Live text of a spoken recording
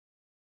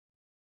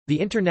The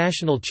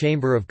International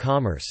Chamber of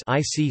Commerce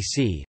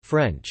 (ICC,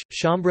 French,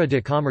 Chambre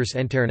de Commerce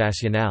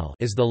Internationale)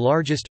 is the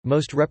largest,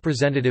 most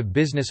representative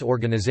business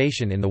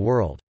organization in the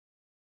world.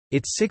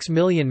 Its 6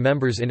 million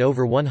members in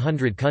over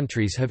 100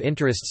 countries have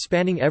interests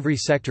spanning every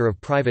sector of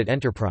private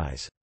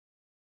enterprise.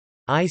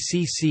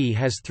 ICC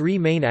has three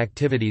main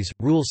activities: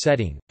 rule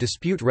setting,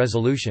 dispute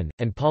resolution,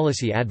 and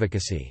policy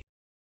advocacy.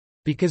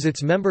 Because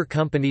its member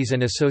companies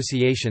and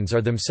associations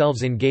are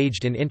themselves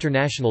engaged in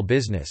international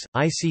business,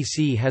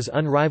 ICC has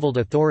unrivaled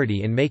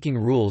authority in making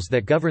rules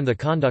that govern the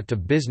conduct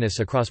of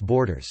business across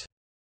borders.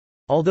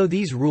 Although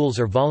these rules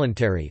are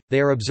voluntary, they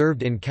are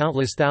observed in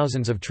countless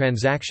thousands of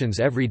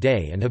transactions every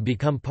day and have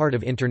become part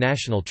of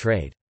international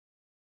trade.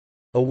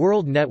 A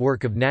world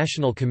network of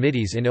national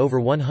committees in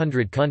over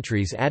 100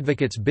 countries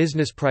advocates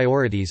business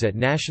priorities at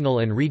national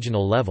and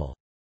regional level.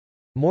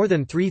 More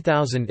than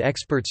 3,000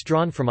 experts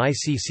drawn from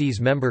ICC's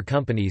member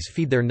companies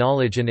feed their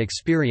knowledge and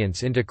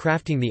experience into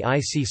crafting the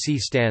ICC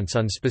stance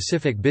on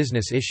specific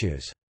business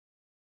issues.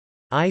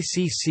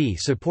 ICC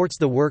supports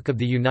the work of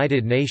the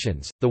United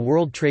Nations, the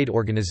World Trade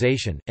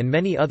Organization, and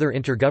many other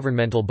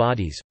intergovernmental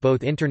bodies,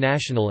 both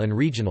international and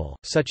regional,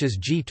 such as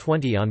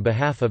G20 on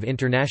behalf of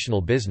international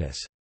business.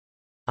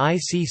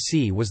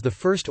 ICC was the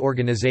first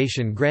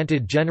organization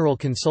granted general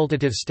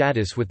consultative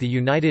status with the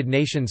United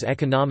Nations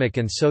Economic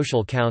and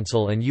Social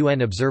Council and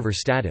UN observer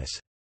status.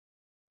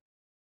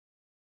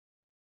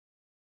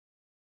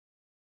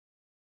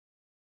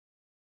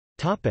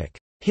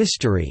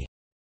 History.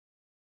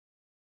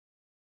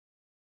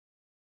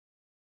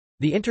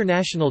 The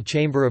International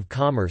Chamber of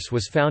Commerce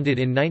was founded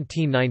in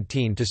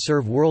 1919 to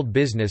serve world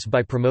business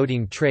by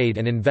promoting trade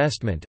and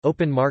investment,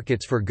 open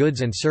markets for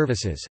goods and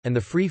services, and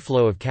the free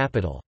flow of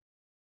capital.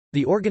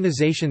 The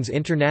organization's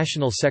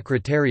International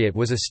Secretariat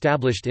was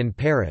established in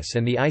Paris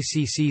and the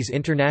ICC's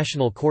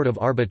International Court of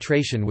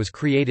Arbitration was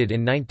created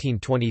in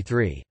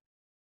 1923.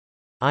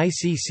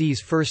 ICC's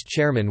first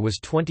chairman was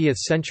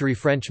 20th-century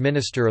French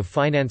Minister of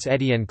Finance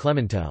Étienne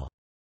Clementel.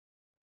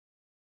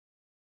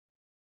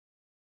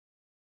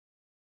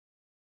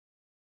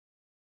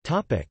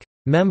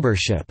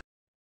 Membership.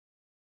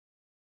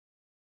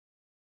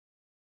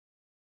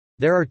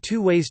 There are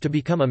two ways to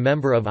become a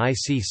member of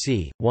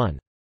ICC: 1.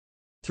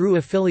 Through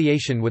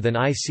affiliation with an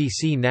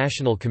ICC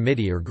national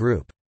committee or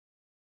group.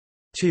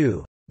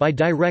 2. By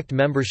direct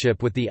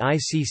membership with the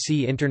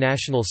ICC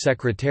International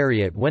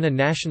Secretariat when a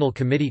national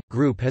committee,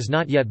 group has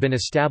not yet been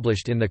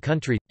established in the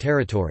country,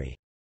 territory.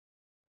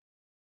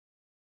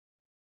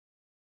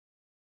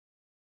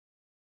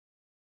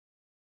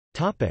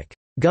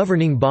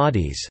 Governing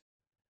bodies.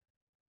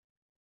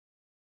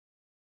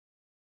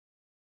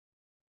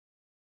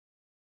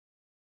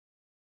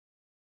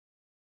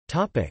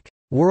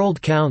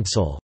 World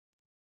Council.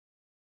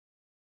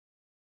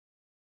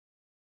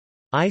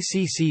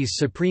 ICC's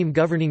supreme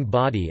governing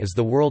body is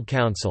the World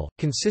Council,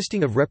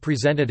 consisting of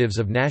representatives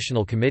of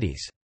national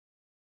committees.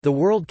 The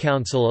World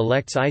Council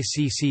elects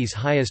ICC's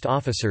highest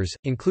officers,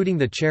 including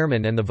the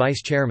chairman and the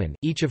vice-chairman,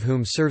 each of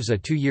whom serves a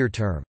 2-year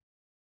term.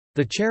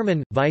 The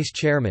chairman,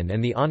 vice-chairman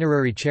and the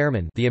honorary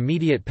chairman, the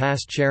immediate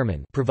past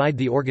chairman, provide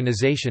the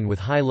organization with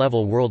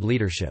high-level world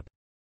leadership.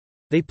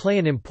 They play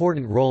an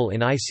important role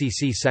in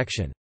ICC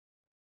section.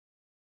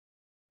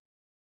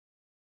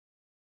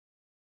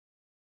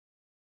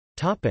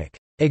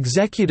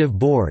 Executive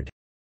Board.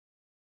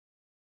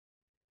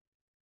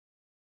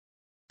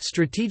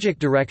 Strategic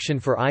direction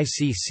for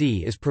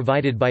ICC is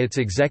provided by its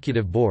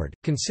Executive Board,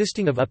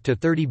 consisting of up to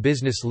 30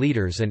 business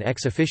leaders and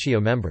ex officio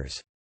members.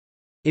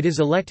 It is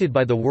elected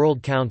by the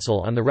World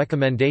Council on the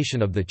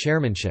recommendation of the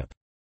chairmanship.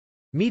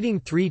 Meeting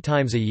 3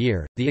 times a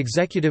year, the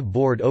Executive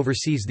Board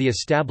oversees the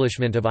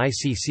establishment of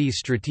ICC's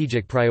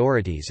strategic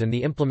priorities and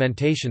the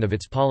implementation of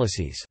its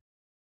policies.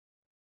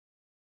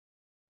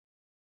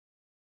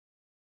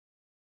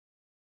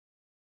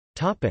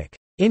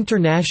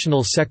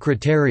 International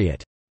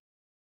Secretariat.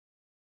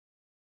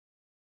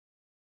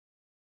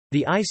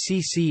 The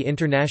ICC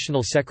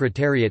International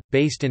Secretariat,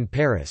 based in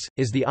Paris,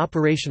 is the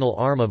operational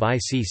arm of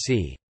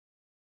ICC.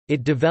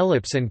 It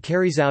develops and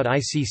carries out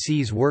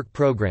ICC's work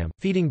program,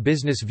 feeding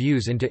business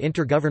views into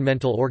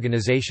intergovernmental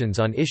organizations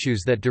on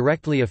issues that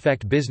directly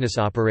affect business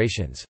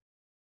operations.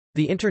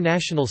 The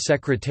International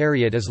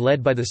Secretariat is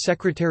led by the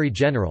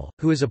Secretary-General,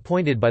 who is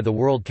appointed by the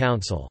World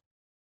Council.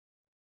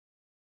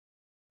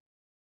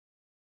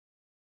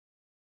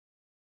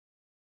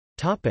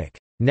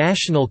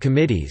 National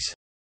committees.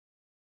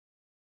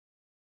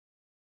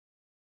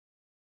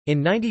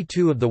 In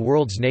 92 of the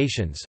world's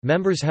nations,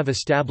 members have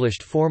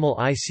established formal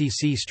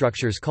ICC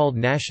structures called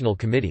national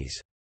committees.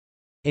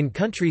 In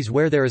countries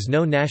where there is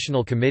no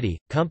national committee,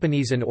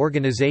 companies and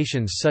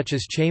organizations such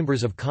as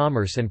chambers of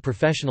commerce and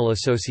professional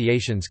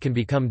associations can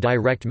become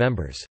direct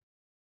members.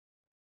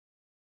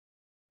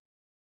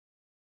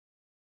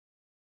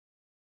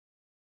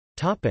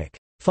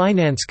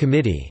 Finance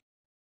Committee.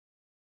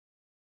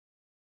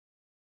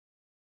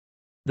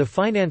 The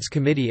Finance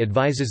Committee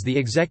advises the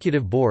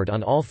Executive Board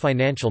on all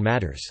financial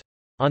matters.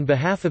 On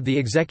behalf of the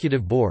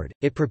Executive Board,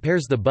 it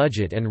prepares the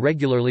budget and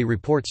regularly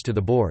reports to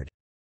the Board.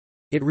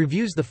 It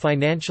reviews the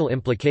financial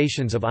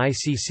implications of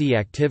ICC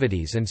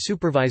activities and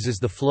supervises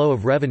the flow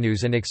of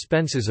revenues and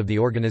expenses of the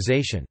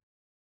organization.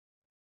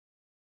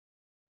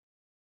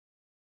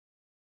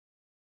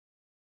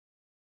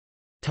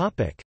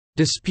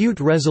 Dispute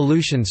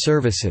resolution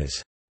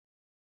services.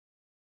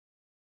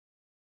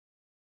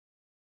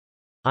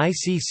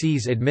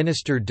 ICC's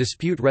administered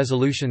dispute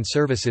resolution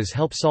services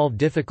help solve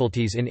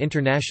difficulties in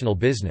international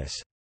business.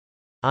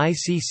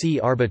 ICC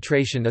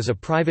arbitration is a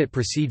private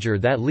procedure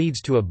that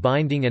leads to a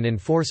binding and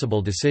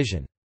enforceable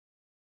decision.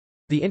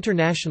 The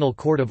International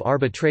Court of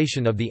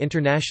Arbitration of the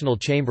International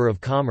Chamber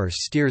of Commerce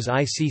steers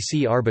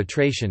ICC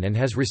arbitration and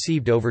has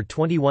received over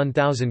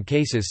 21,000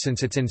 cases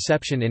since its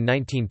inception in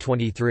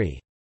 1923.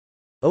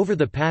 Over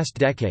the past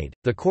decade,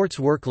 the court's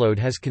workload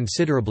has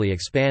considerably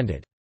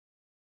expanded.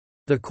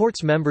 The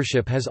court's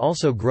membership has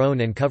also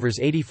grown and covers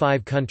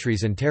 85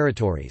 countries and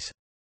territories.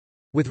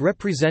 With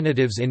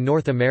representatives in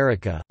North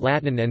America,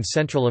 Latin and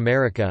Central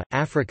America,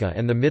 Africa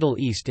and the Middle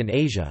East and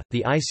Asia,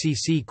 the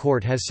ICC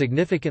Court has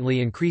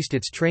significantly increased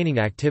its training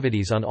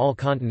activities on all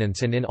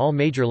continents and in all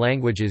major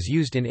languages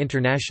used in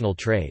international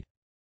trade.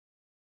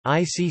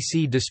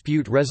 ICC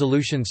dispute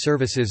resolution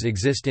services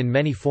exist in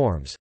many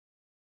forms.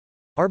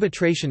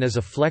 Arbitration is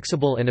a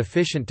flexible and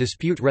efficient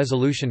dispute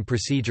resolution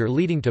procedure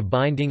leading to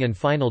binding and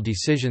final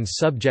decisions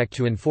subject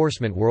to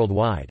enforcement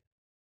worldwide.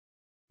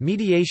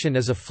 Mediation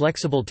is a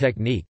flexible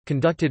technique,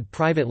 conducted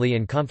privately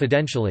and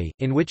confidentially,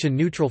 in which a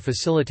neutral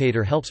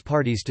facilitator helps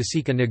parties to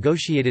seek a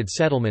negotiated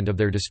settlement of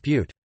their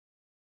dispute.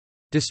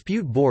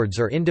 Dispute boards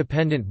are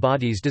independent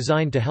bodies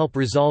designed to help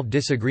resolve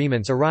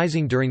disagreements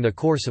arising during the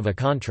course of a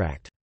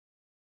contract.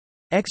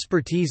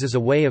 Expertise is a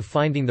way of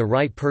finding the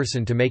right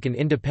person to make an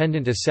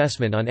independent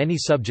assessment on any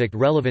subject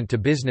relevant to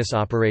business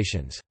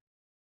operations.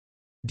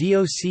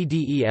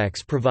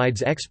 DOCDEX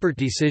provides expert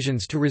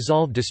decisions to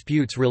resolve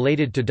disputes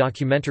related to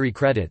documentary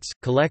credits,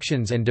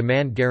 collections and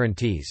demand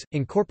guarantees,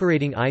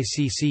 incorporating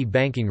ICC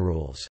banking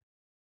rules.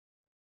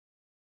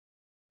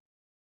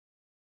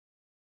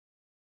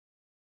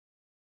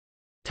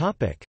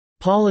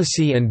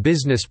 Policy and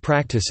business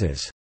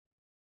practices.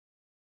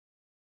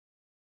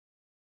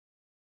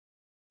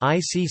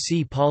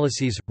 ICC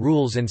policies,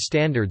 rules and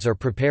standards are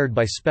prepared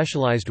by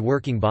specialized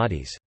working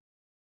bodies.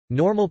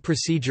 Normal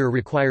procedure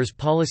requires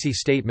policy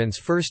statements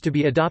first to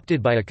be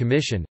adopted by a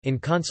commission, in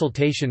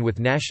consultation with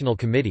national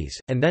committees,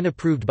 and then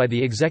approved by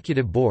the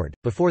executive board,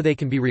 before they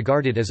can be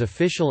regarded as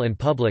official and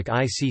public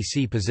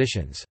ICC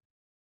positions.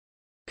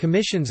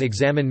 Commissions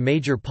examine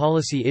major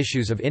policy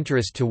issues of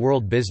interest to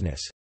world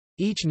business.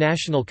 Each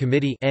national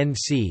committee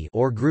 (NC)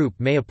 or group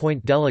may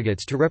appoint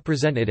delegates to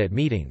represent it at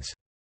meetings.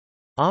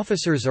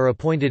 Officers are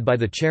appointed by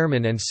the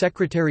Chairman and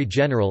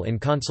Secretary-General in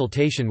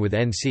consultation with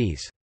NCs.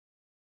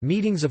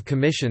 Meetings of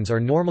commissions are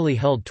normally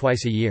held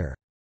twice a year.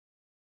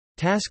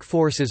 Task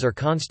forces are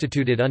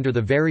constituted under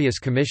the various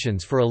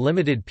commissions for a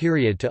limited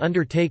period to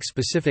undertake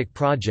specific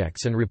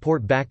projects and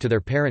report back to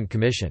their parent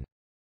commission.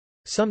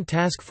 Some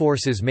task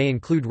forces may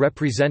include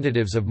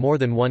representatives of more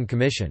than one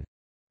commission.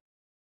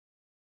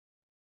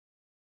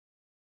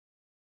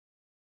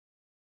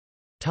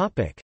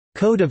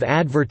 Code of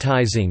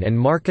Advertising and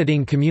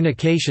Marketing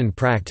Communication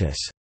Practice.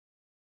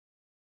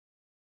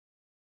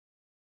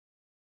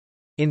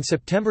 In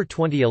September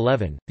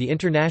 2011, the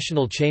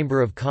International Chamber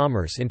of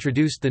Commerce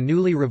introduced the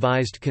newly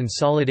revised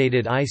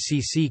Consolidated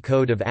ICC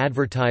Code of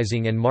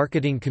Advertising and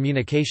Marketing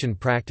Communication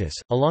Practice,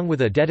 along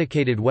with a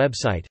dedicated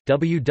website,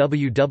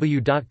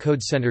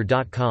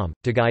 www.codecenter.com,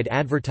 to guide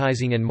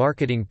advertising and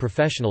marketing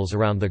professionals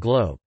around the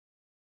globe.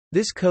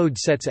 This code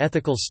sets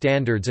ethical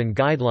standards and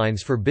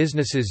guidelines for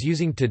businesses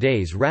using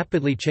today's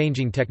rapidly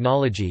changing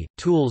technology,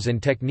 tools and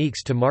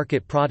techniques to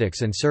market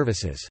products and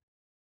services.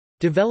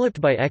 Developed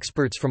by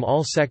experts from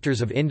all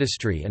sectors of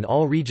industry and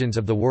all regions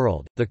of the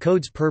world, the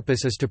code's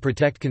purpose is to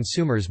protect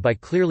consumers by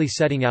clearly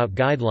setting out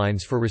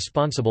guidelines for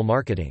responsible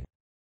marketing.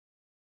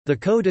 The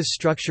code is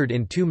structured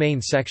in two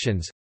main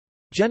sections: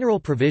 general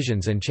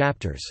provisions and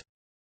chapters.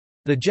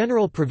 The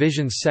General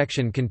Provisions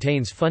section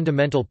contains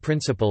fundamental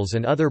principles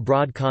and other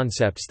broad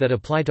concepts that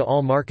apply to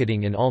all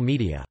marketing in all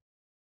media.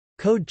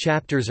 Code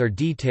chapters are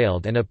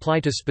detailed and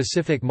apply to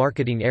specific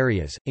marketing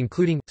areas,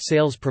 including,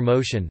 sales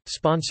promotion,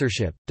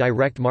 sponsorship,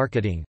 direct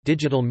marketing,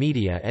 digital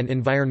media and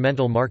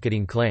environmental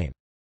marketing claim.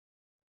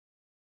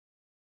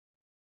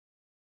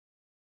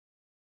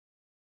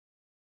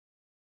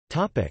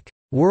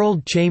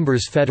 World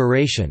Chambers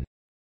Federation.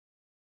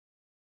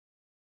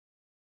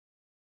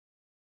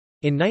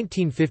 In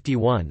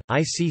 1951,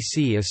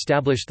 ICC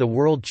established the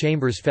World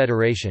Chambers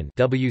Federation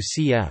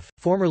 (WCF),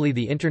 formerly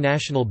the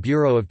International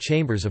Bureau of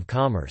Chambers of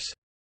Commerce.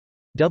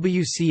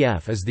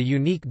 WCF is the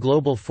unique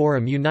global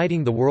forum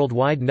uniting the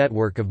worldwide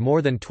network of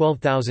more than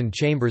 12,000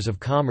 chambers of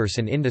commerce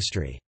and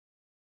industry.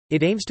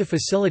 It aims to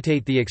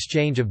facilitate the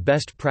exchange of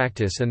best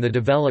practice and the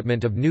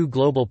development of new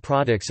global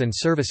products and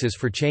services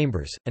for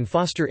chambers, and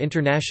foster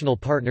international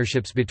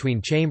partnerships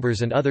between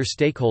chambers and other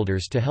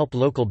stakeholders to help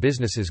local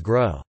businesses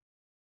grow.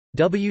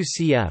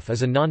 WCF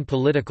is a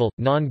non-political,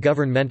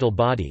 non-governmental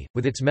body,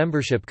 with its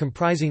membership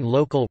comprising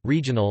local,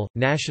 regional,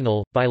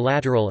 national,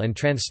 bilateral and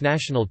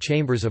transnational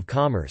chambers of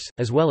commerce,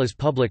 as well as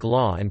public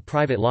law and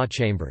private law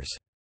chambers.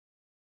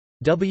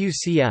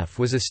 WCF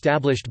was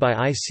established by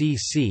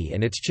ICC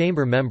and its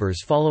chamber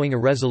members following a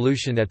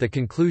resolution at the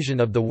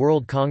conclusion of the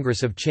World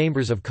Congress of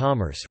Chambers of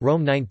Commerce,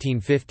 Rome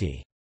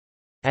 1950.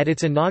 At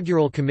its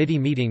inaugural committee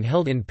meeting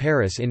held in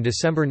Paris in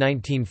December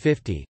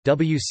 1950,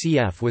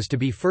 WCF was to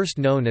be first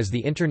known as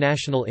the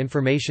International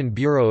Information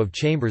Bureau of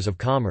Chambers of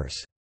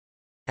Commerce.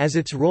 As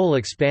its role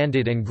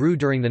expanded and grew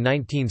during the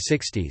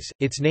 1960s,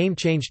 its name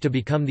changed to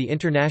become the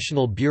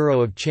International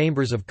Bureau of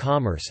Chambers of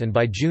Commerce, and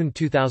by June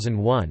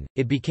 2001,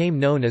 it became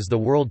known as the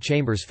World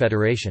Chambers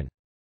Federation.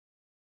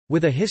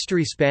 With a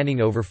history spanning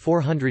over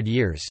 400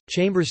 years,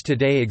 chambers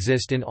today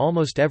exist in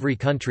almost every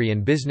country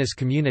and business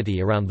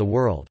community around the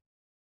world.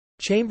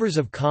 Chambers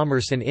of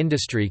commerce and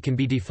industry can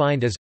be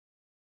defined as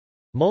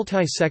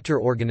multi-sector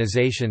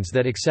organizations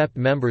that accept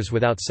members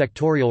without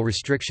sectorial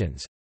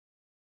restrictions,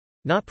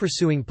 not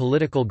pursuing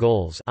political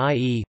goals,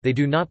 i.e., they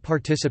do not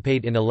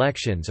participate in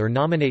elections or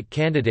nominate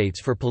candidates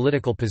for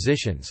political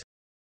positions,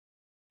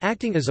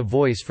 acting as a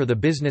voice for the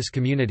business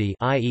community,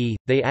 i.e.,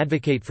 they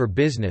advocate for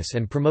business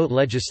and promote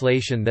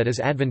legislation that is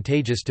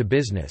advantageous to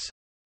business,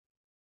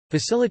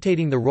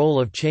 facilitating the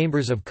role of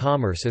chambers of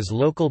commerce as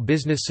local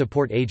business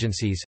support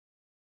agencies,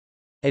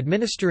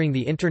 administering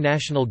the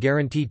international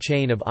guarantee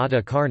chain of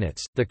Atta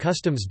Carnets, the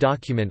customs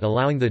document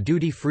allowing the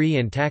duty-free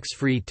and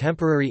tax-free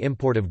temporary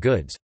import of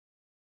goods,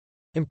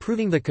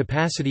 improving the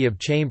capacity of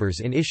chambers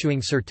in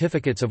issuing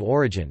certificates of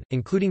origin,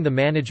 including the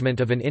management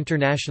of an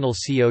international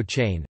CO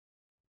chain,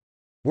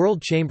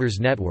 World Chambers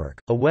Network,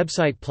 a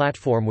website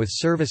platform with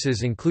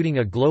services including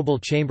a global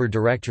chamber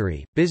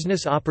directory,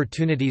 business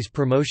opportunities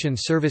promotion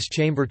service,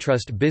 Chamber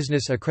Trust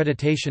Business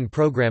Accreditation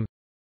Program,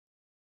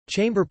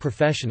 Chamber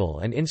Professional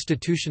and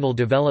Institutional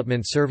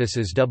Development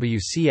Services.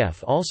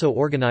 WCF also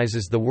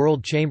organizes the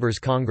World Chambers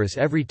Congress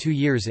every 2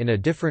 years in a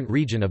different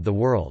region of the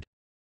world.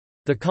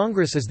 The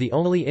Congress is the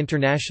only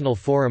international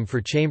forum for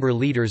chamber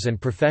leaders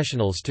and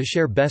professionals to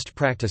share best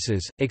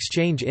practices,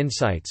 exchange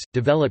insights,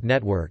 develop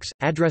networks,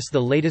 address the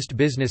latest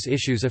business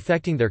issues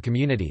affecting their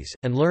communities,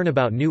 and learn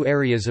about new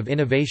areas of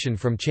innovation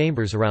from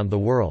chambers around the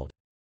world.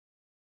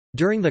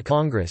 During the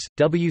Congress,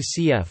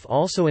 WCF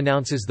also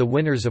announces the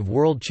winners of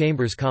World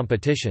Chambers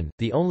Competition,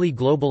 the only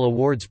global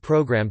awards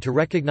program to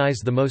recognize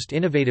the most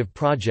innovative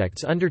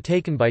projects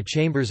undertaken by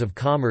chambers of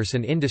commerce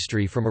and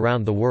industry from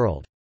around the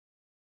world.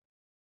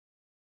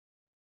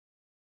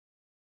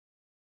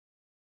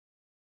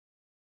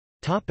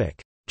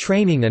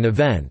 Training and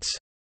events.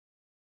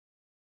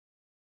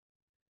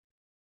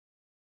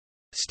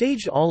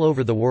 Staged all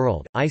over the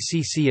world,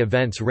 ICC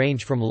events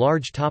range from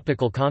large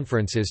topical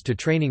conferences to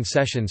training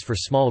sessions for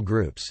small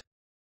groups.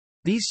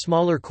 These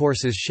smaller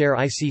courses share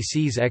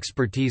ICC's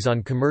expertise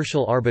on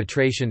commercial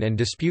arbitration and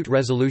dispute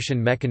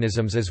resolution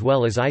mechanisms as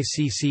well as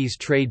ICC's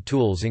trade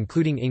tools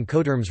including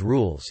Incoterms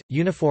rules,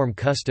 uniform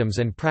customs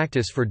and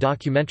practice for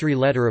documentary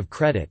letter of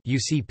credit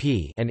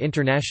 (UCP) and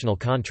international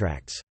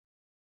contracts.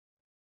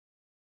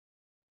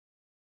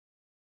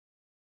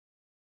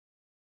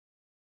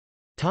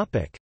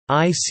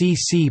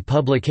 ICC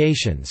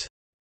Publications.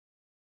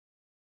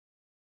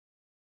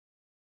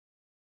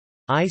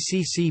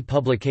 ICC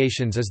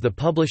Publications is the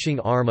publishing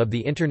arm of the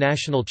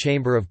International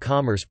Chamber of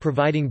Commerce,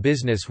 providing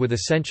business with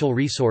essential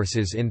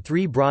resources in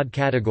 3 broad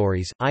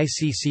categories: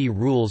 ICC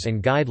rules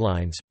and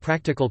guidelines,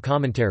 practical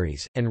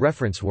commentaries, and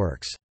reference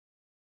works.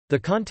 The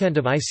content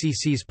of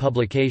ICC's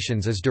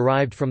publications is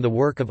derived from the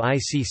work of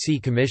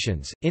ICC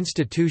commissions,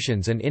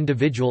 institutions and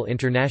individual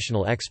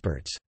international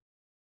experts.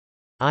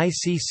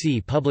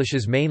 ICC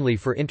publishes mainly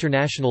for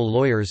international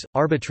lawyers,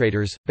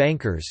 arbitrators,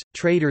 bankers,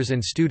 traders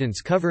and students,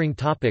 covering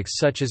topics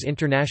such as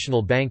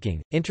international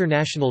banking,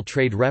 international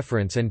trade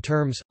reference and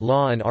terms,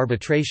 law and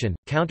arbitration,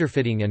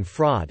 counterfeiting and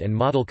fraud, and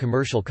model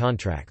commercial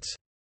contracts.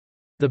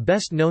 The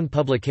best-known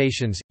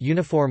publications,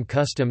 Uniform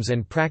Customs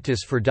and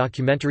Practice for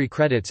Documentary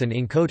Credits and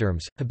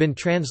Incoterms, have been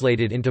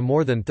translated into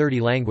more than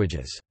 30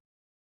 languages.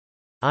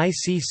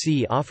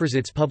 ICC offers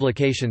its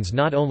publications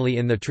not only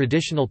in the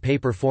traditional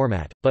paper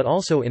format, but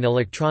also in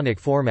electronic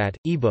format,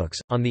 ebooks,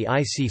 on the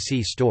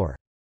ICC store.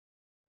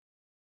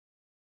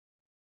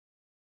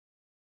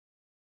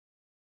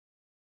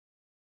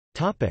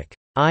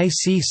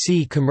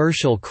 ICC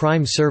Commercial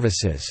Crime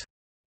Services.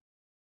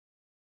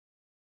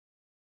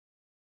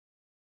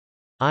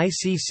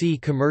 ICC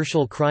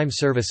Commercial Crime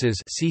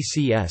Services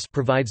 (CCS)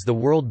 provides the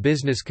world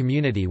business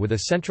community with a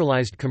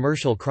centralized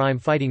commercial crime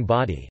fighting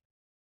body.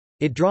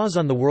 It draws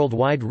on the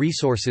worldwide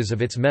resources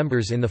of its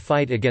members in the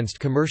fight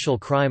against commercial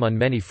crime on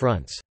many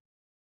fronts.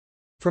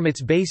 From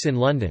its base in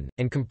London,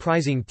 and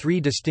comprising 3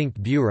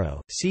 distinct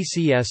bureaux,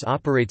 CCS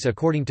operates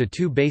according to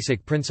 2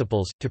 basic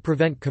principles: to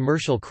prevent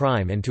commercial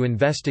crime and to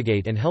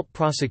investigate and help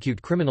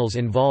prosecute criminals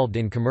involved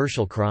in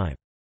commercial crime.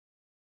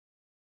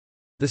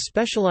 The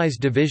specialized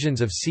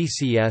divisions of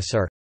CCS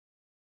are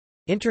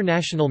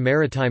International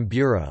Maritime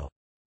Bureau,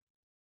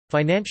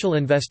 Financial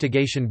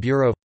Investigation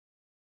Bureau,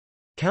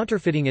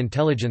 Counterfeiting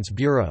Intelligence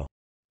Bureau.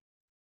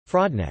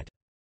 Fraudnet.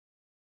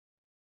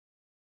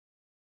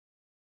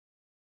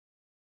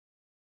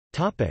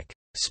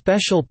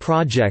 Special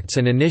projects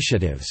and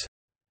initiatives.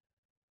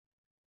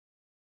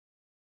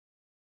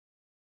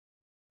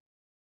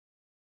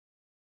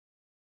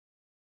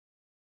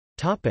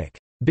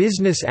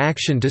 Business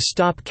action to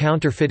stop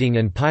counterfeiting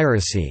and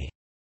piracy.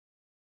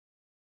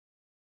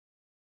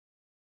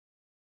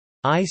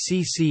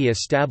 ICC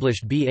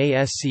established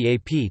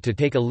BASCAP to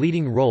take a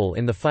leading role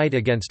in the fight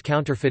against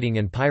counterfeiting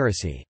and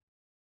piracy.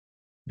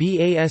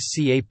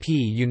 BASCAP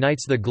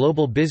unites the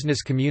global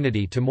business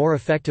community to more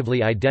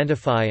effectively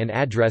identify and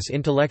address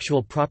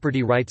intellectual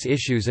property rights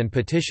issues and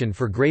petition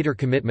for greater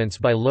commitments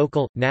by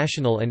local,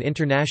 national and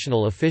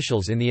international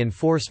officials in the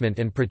enforcement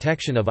and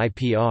protection of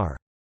IPR.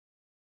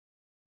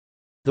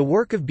 The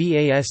work of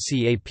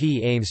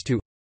BASCAP aims to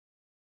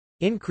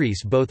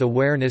increase both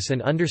awareness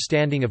and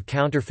understanding of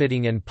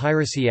counterfeiting and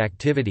piracy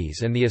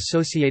activities and the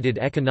associated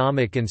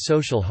economic and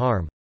social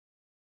harm,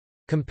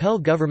 compel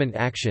government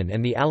action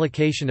and the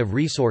allocation of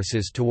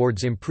resources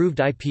towards improved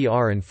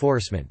IPR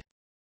enforcement,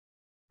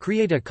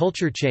 create a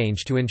culture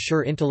change to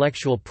ensure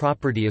intellectual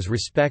property is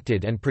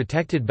respected and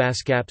protected.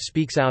 BASCAP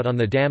speaks out on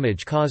the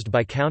damage caused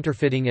by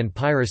counterfeiting and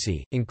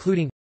piracy,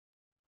 including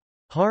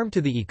harm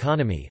to the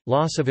economy,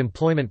 loss of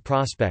employment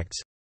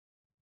prospects,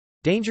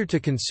 danger to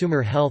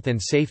consumer health and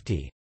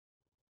safety,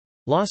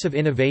 loss of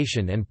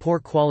innovation and poor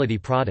quality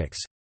products,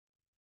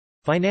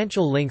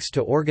 financial links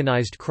to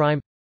organized crime,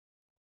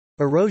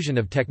 erosion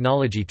of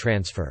technology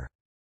transfer.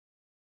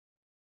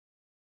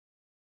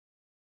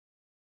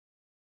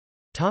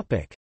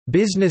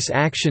 Business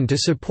action to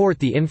support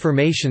the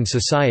information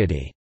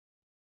society.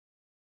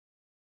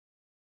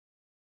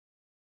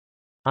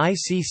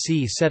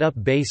 ICC set up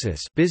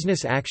BASIS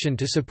business action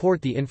to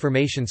support the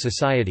information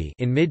society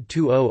in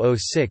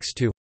mid-2006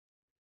 to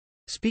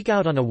speak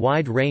out on a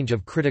wide range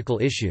of critical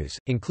issues,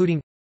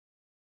 including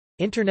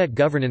Internet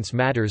governance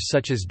matters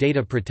such as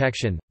data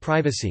protection,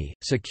 privacy,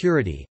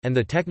 security, and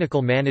the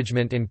technical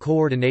management and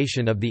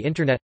coordination of the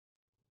Internet,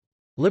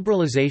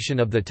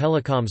 liberalization of the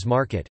telecoms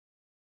market,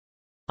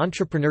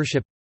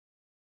 entrepreneurship,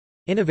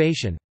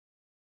 innovation,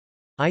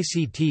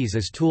 ICTs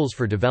as tools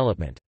for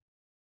development.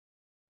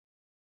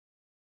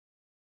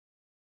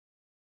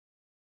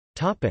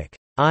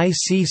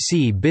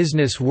 ICC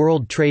Business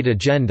World Trade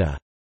Agenda.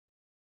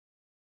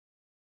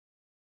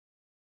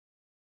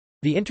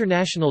 The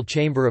International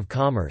Chamber of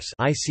Commerce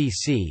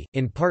 (ICC),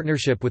 in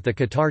partnership with the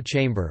Qatar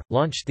Chamber,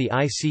 launched the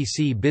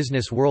ICC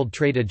Business World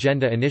Trade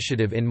Agenda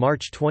initiative in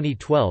March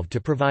 2012 to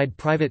provide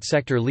private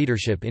sector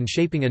leadership in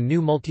shaping a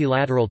new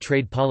multilateral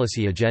trade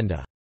policy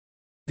agenda.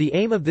 The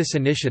aim of this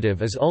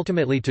initiative is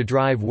ultimately to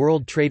drive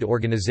World Trade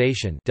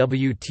Organization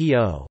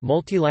 (WTO)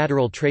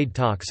 multilateral trade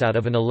talks out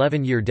of an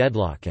 11-year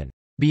deadlock and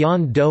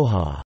beyond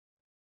Doha.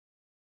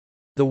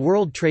 The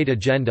World Trade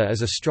Agenda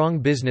is a strong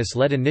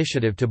business-led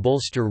initiative to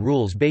bolster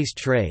rules-based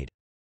trade.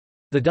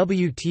 The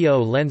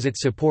WTO lends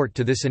its support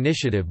to this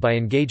initiative by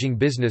engaging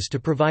business to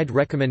provide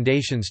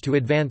recommendations to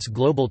advance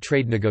global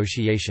trade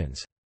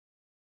negotiations.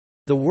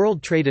 The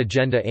World Trade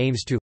Agenda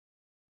aims to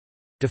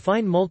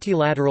define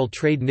multilateral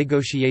trade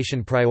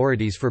negotiation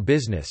priorities for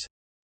business,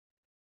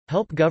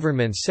 help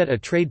governments set a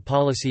trade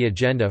policy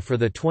agenda for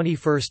the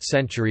 21st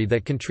century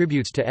that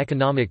contributes to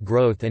economic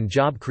growth and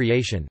job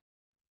creation,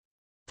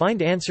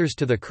 find answers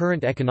to the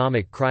current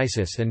economic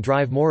crisis and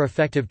drive more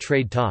effective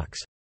trade talks,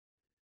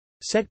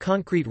 set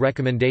concrete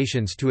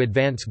recommendations to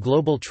advance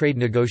global trade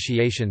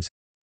negotiations,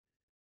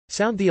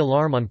 sound the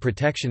alarm on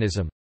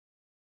protectionism,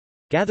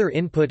 gather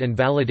input and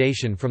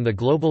validation from the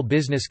global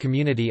business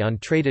community on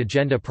trade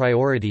agenda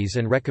priorities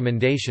and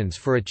recommendations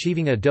for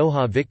achieving a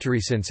Doha victory.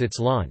 Since its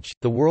launch,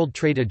 the World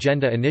Trade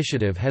Agenda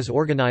Initiative has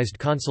organized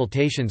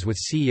consultations with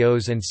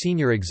CEOs and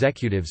senior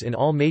executives in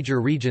all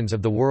major regions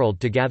of the world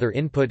to gather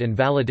input and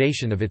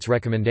validation of its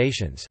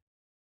recommendations.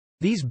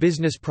 These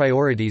business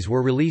priorities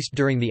were released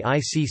during the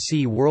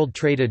ICC World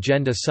Trade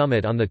Agenda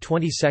Summit on the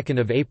 22nd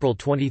of April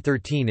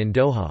 2013 in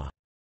Doha.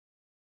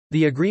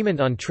 The Agreement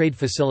on Trade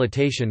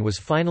Facilitation was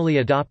finally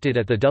adopted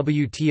at the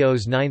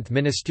WTO's 9th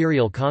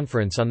Ministerial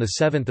Conference on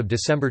 7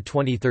 December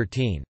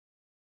 2013.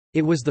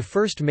 It was the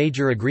first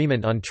major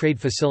agreement on trade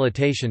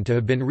facilitation to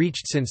have been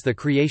reached since the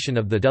creation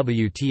of the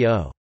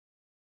WTO.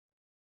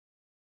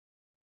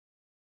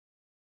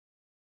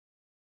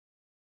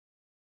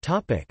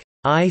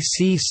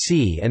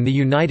 ICC and the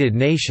United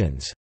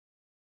Nations.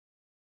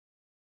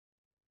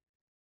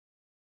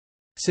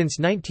 Since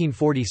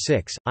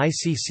 1946,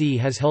 ICC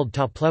has held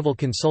top-level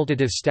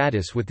consultative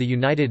status with the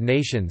United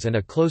Nations and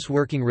a close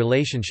working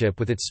relationship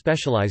with its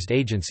specialized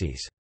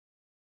agencies.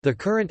 The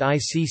current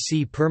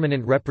ICC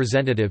permanent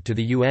representative to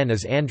the UN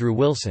is Andrew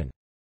Wilson.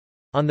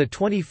 On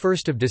 21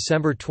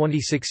 December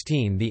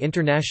 2016, the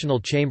International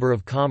Chamber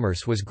of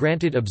Commerce was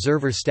granted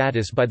observer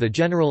status by the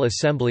General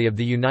Assembly of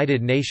the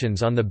United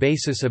Nations on the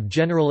basis of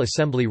General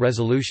Assembly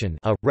Resolution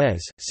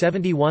Res.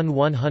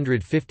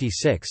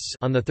 71-156.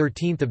 On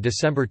 13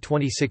 December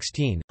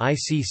 2016,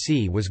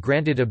 ICC was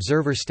granted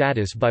observer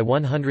status by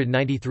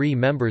 193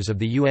 members of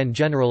the UN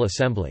General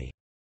Assembly.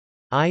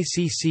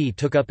 ICC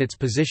took up its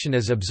position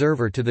as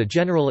observer to the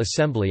General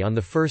Assembly on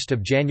 1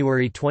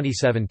 January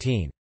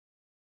 2017.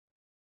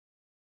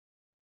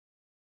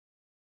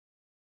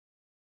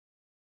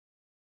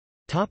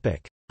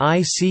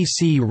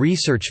 ICC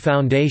Research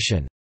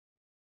Foundation.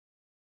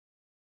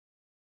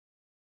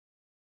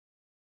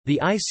 The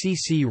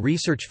ICC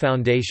Research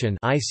Foundation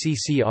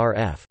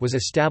was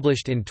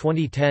established in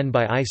 2010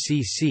 by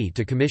ICC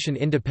to commission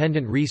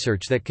independent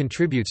research that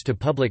contributes to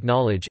public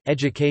knowledge,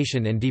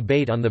 education and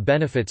debate on the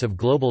benefits of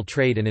global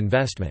trade and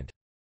investment.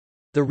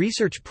 The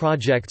research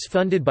projects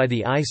funded by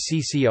the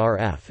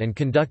ICCRF and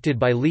conducted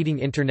by leading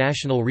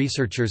international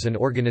researchers and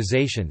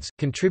organizations,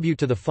 contribute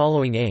to the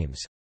following aims: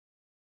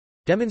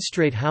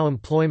 demonstrate how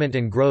employment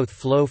and growth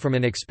flow from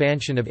an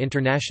expansion of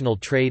international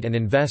trade and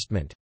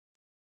investment,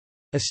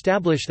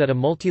 establish that a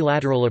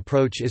multilateral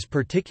approach is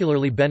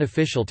particularly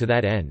beneficial to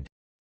that end,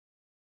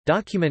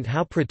 document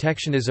how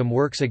protectionism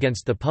works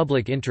against the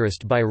public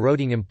interest by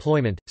eroding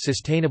employment,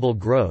 sustainable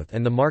growth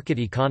and the market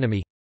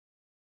economy,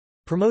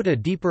 promote a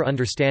deeper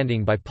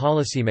understanding by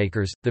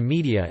policymakers, the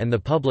media and the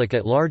public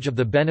at large of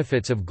the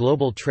benefits of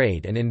global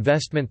trade and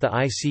investment. The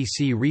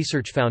ICC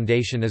Research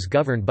Foundation is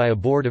governed by a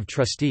board of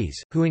trustees,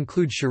 who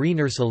include Shireen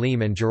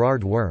Ursalim and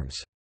Gerard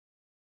Worms.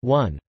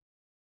 1.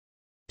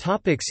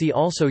 See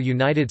also: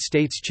 United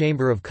States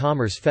Chamber of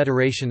Commerce,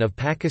 Federation of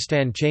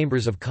Pakistan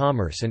Chambers of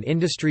Commerce and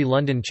Industry,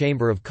 London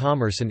Chamber of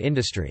Commerce and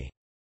Industry.